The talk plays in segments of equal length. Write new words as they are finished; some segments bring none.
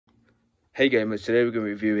Hey gamers, today we're going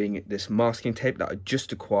to be reviewing this masking tape that I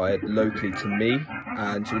just acquired locally to me,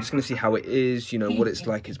 and so we're just going to see how it is, you know, what it's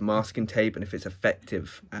like as masking tape and if it's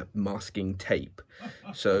effective at masking tape.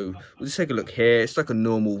 So we'll just take a look here. It's like a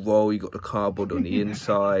normal roll. You got the cardboard on the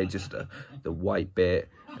inside, just the white bit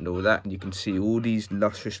and all that, and you can see all these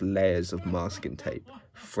luscious layers of masking tape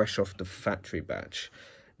fresh off the factory batch.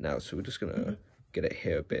 Now, so we're just going to get it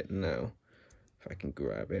here a bit now. If I can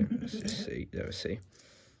grab it, let's just see. There we see.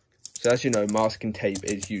 So as you know, masking tape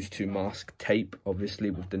is used to mask tape, obviously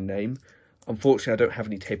with the name. Unfortunately, I don't have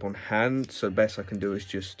any tape on hand, so the best I can do is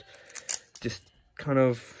just kind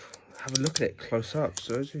of have a look at it close up.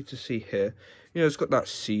 So as you can see here, you know, it's got that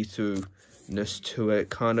see-throughness to it.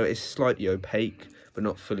 Kind of, it's slightly opaque, but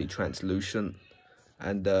not fully translucent.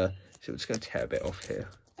 And so we're just going to tear a bit off here.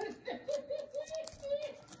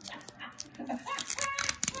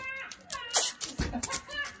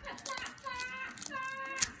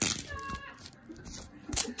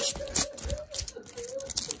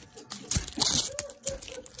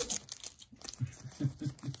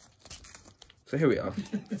 So here we are.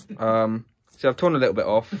 So I've torn a little bit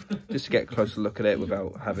off just to get a closer look at it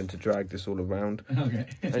without having to drag this all around. Okay.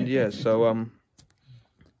 And yeah, so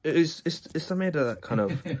it's made of that kind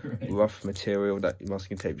of rough material that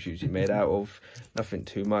masking tape is usually made out of. Nothing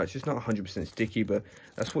too much. It's not 100% sticky, but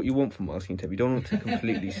that's what you want from masking tape. You don't want it to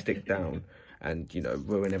completely stick down and, you know,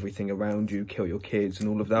 ruin everything around you, kill your kids and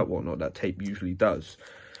all of that whatnot that tape usually does.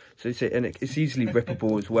 So it's easily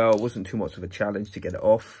rippable as well. It wasn't too much of a challenge to get it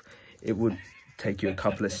off. It would take you a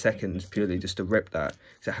couple of seconds purely just to rip that.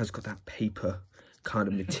 So it has got that paper kind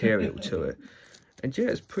of material to it. And yeah,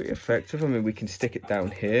 it's pretty effective. I mean, we can stick it down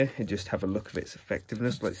here and just have a look of its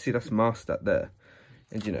effectiveness. Like, see, that's masked that there.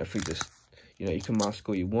 And, you know, if we just, you know, you can mask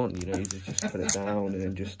all you want, you know, you just put it down and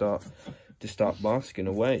then just start masking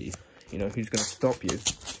away. You know, who's going to stop you?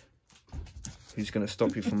 Who's going to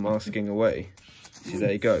stop you from masking away? See,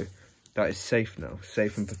 there you go. That is safe now.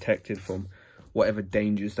 Safe and protected from whatever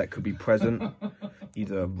dangers that could be present,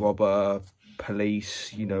 either a robber,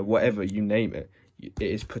 police, you know, whatever, you name it. It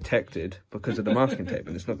is protected because of the masking tape,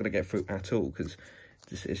 and it's not going to get through at all because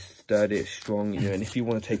it's sturdy, it's strong, you know, and if you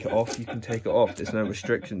want to take it off, you can take it off. There's no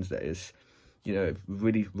restrictions. That is, you know, it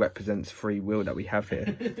really represents free will that we have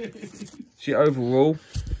here. So overall,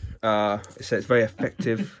 it's very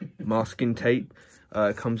effective masking tape.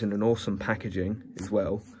 It comes in an awesome packaging as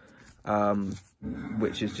well,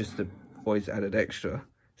 which is just the always added extra.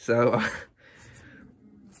 So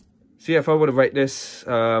so yeah, if I were to rate this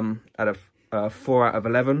out of 4 out of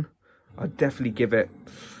 11, I'd definitely give it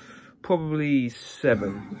probably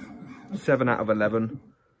 7 out of 11.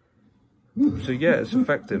 So yeah, it's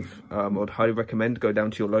effective. I'd highly recommend go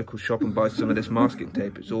down to your local shop and buy some of this masking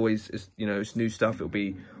tape. It's you know, it's new stuff. It'll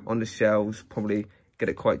be on the shelves, probably get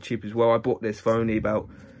it quite cheap as well. I bought this for only about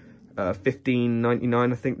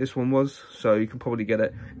 $15.99, I think this one was, so you can probably get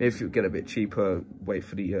it. If you get a bit cheaper, wait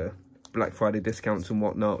for the Black Friday discounts and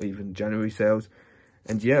whatnot, even January sales.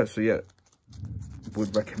 And yeah, so yeah,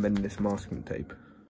 would recommend this masking tape.